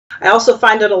I also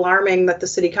find it alarming that the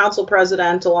city council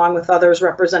president, along with others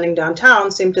representing downtown,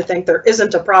 seem to think there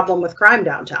isn't a problem with crime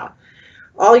downtown.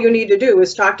 All you need to do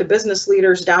is talk to business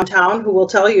leaders downtown who will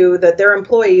tell you that their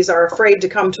employees are afraid to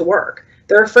come to work.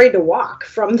 They're afraid to walk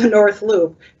from the North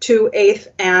Loop to 8th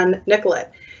and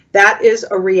Nicollet. That is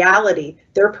a reality.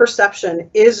 Their perception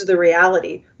is the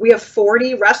reality. We have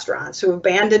 40 restaurants who have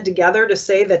banded together to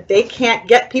say that they can't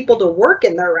get people to work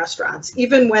in their restaurants,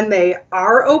 even when they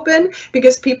are open,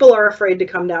 because people are afraid to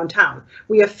come downtown.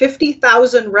 We have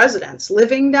 50,000 residents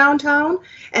living downtown,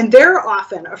 and they're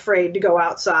often afraid to go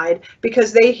outside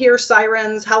because they hear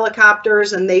sirens,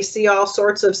 helicopters, and they see all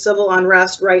sorts of civil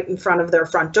unrest right in front of their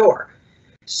front door.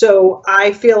 So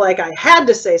I feel like I had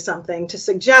to say something to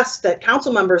suggest that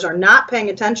council members are not paying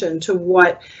attention to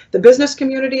what the business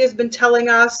community has been telling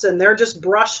us, and they're just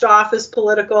brushed off as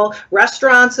political.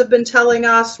 Restaurants have been telling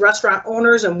us, restaurant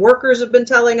owners and workers have been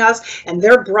telling us, and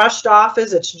they're brushed off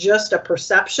as it's just a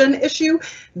perception issue.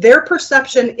 Their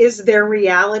perception is their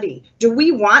reality. Do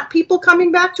we want people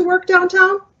coming back to work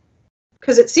downtown?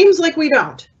 Because it seems like we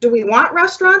don't. Do we want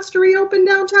restaurants to reopen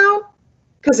downtown?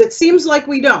 Because it seems like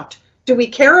we don't. Do we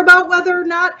care about whether or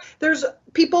not there's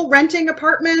people renting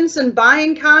apartments and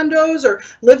buying condos or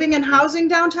living in housing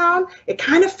downtown? It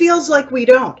kind of feels like we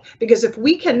don't, because if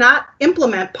we cannot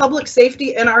implement public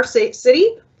safety in our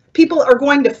city, people are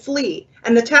going to flee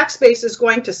and the tax base is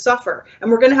going to suffer, and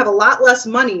we're going to have a lot less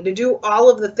money to do all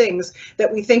of the things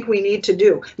that we think we need to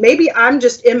do. Maybe I'm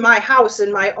just in my house,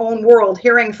 in my own world,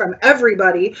 hearing from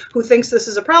everybody who thinks this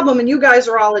is a problem, and you guys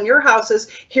are all in your houses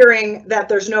hearing that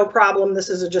there's no problem, this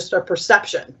is just a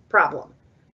perception problem.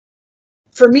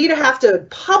 For me to have to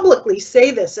publicly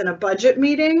say this in a budget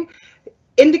meeting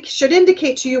should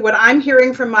indicate to you what I'm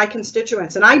hearing from my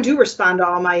constituents. And I do respond to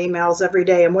all my emails every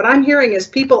day. And what I'm hearing is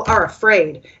people are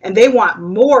afraid and they want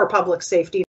more public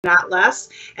safety, not less.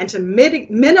 And to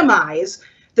minimize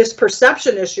this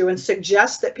perception issue and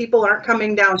suggest that people aren't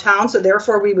coming downtown, so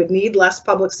therefore we would need less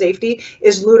public safety,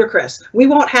 is ludicrous. We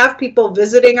won't have people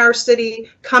visiting our city,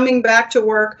 coming back to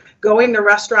work, going to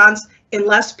restaurants,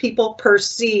 unless people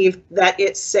perceive that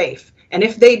it's safe. And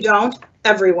if they don't,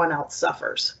 everyone else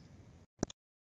suffers.